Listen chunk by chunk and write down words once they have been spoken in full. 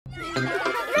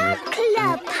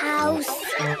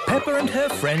Peppa and her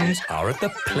friends are at the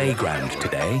playground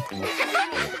today.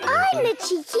 I'm a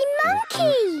cheeky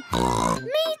monkey.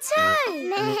 Me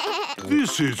too.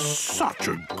 This is such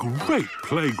a great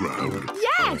playground.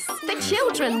 Yes, the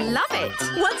children love it.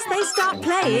 Once they start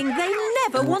playing, they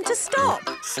never want to stop.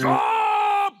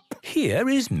 Stop! Here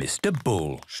is Mr.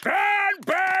 Bull. Stand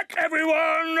back,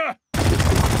 everyone!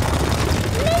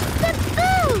 Mr.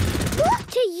 Bull,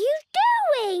 what are you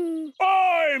doing?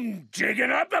 I'm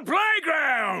digging up the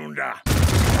playground!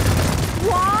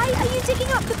 Why are you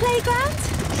digging up the playground?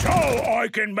 So I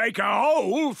can make a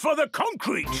hole for the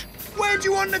concrete. Where do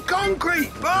you want the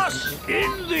concrete, boss?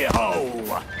 In the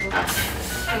hole.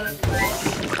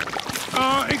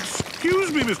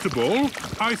 Excuse me, Mr. Bull.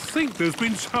 I think there's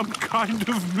been some kind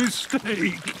of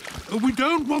mistake. We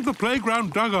don't want the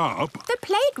playground dug up. The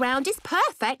playground is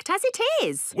perfect as it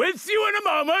is. With you in a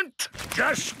moment.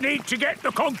 Just need to get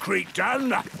the concrete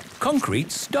done.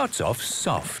 Concrete starts off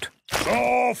soft.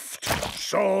 Soft,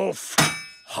 soft,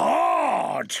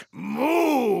 hard,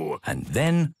 moo. And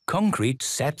then concrete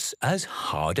sets as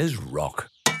hard as rock.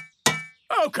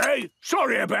 OK,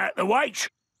 sorry about the wait.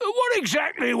 What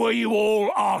exactly were you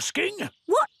all asking?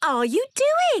 What are you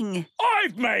doing?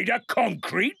 I've made a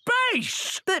concrete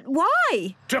base But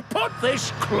why? to put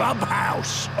this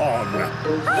clubhouse on.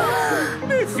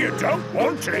 If you don't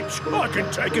want it, I can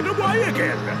take it away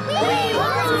again. We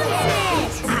want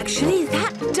it! Actually,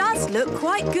 that does look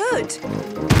quite good.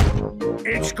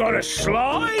 It's got a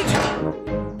slide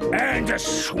and a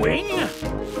swing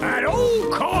and all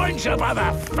kinds of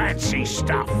other fancy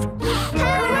stuff.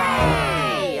 Hooray!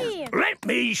 Let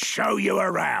me show you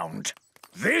around.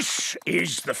 This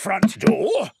is the front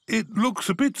door. It looks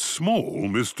a bit small,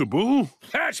 Mr. Bull.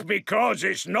 That's because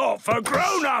it's not for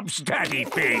grown-ups, Daddy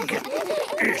Pig.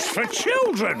 It's for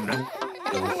children.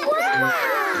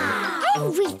 Wow!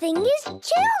 Everything is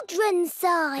children's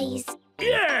size.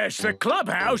 Yes, the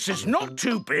clubhouse is not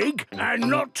too big and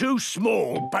not too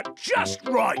small, but just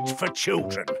right for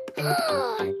children.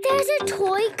 There's a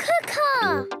toy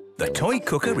cooker. The toy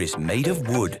cooker is made of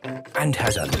wood and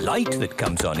has a light that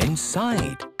comes on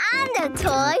inside. And a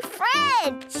toy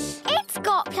fridge. It's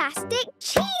got plastic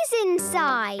cheese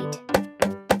inside.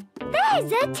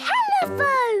 There's a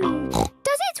telephone.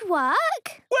 Does it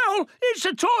work? Well, it's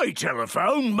a toy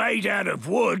telephone made out of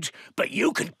wood, but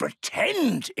you can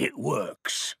pretend it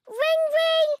works. Ring,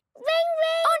 ring, ring,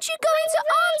 ring. Aren't you going to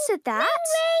answer that?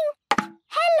 Ring, ring.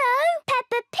 Hello,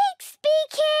 Peppa Pig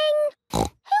speaking. Who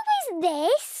is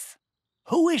this?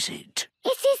 Who is it? It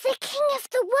is the King of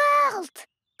the World.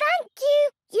 Thank you.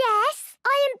 Yes,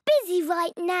 I am busy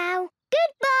right now.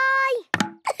 Goodbye.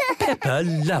 Peppa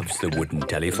loves the wooden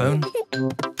telephone.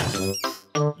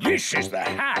 This is the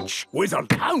hatch with a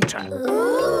counter.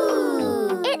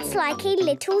 Ooh. It's like a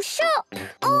little shop.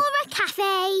 Or a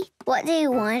cafe. What do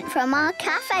you want from our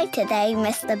cafe today,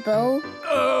 Mr. Bull?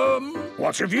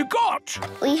 What have you got?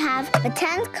 We have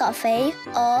pretend coffee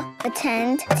or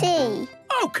pretend tea.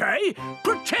 OK,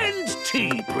 pretend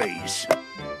tea, please.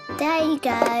 There you go.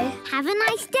 Have a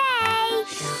nice day.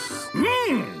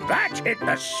 That hit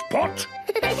the spot.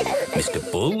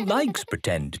 Mr. Bull likes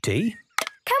pretend tea.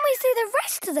 Can we see the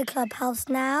rest of the clubhouse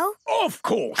now? Of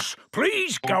course.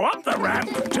 Please go up the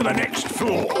ramp to the next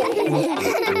floor.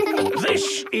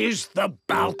 This is the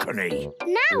balcony.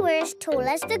 Now we're as tall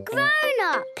as the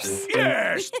grown-ups.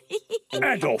 Yes.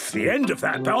 And off the end of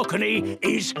that balcony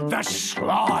is the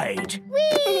slide.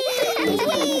 Whee!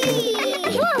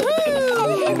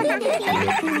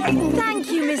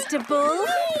 Thank you, Mr. Bull.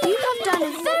 You have done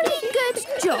a very good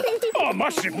job. I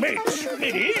must admit,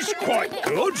 it is quite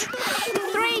good.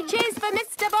 3 cheers for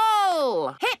Mr.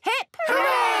 Bull. Hip, hip.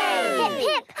 Hooray! Hip,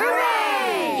 hip,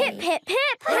 hooray! Hip, hip,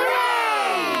 hip.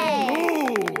 Hooray!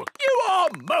 Ooh, you are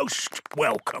most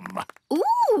welcome.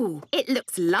 Ooh, it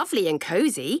looks lovely and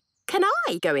cosy. Can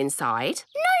I go inside?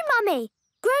 No, Mummy.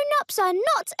 Grown-ups are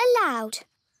not allowed.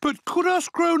 But could us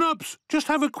grown-ups just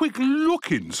have a quick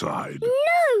look inside?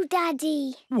 No,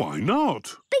 Daddy. Why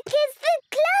not? Because the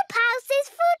clubhouse is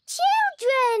for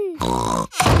children.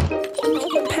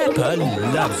 Peppa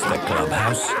loves the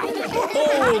clubhouse.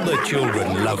 All the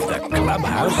children love the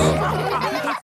clubhouse.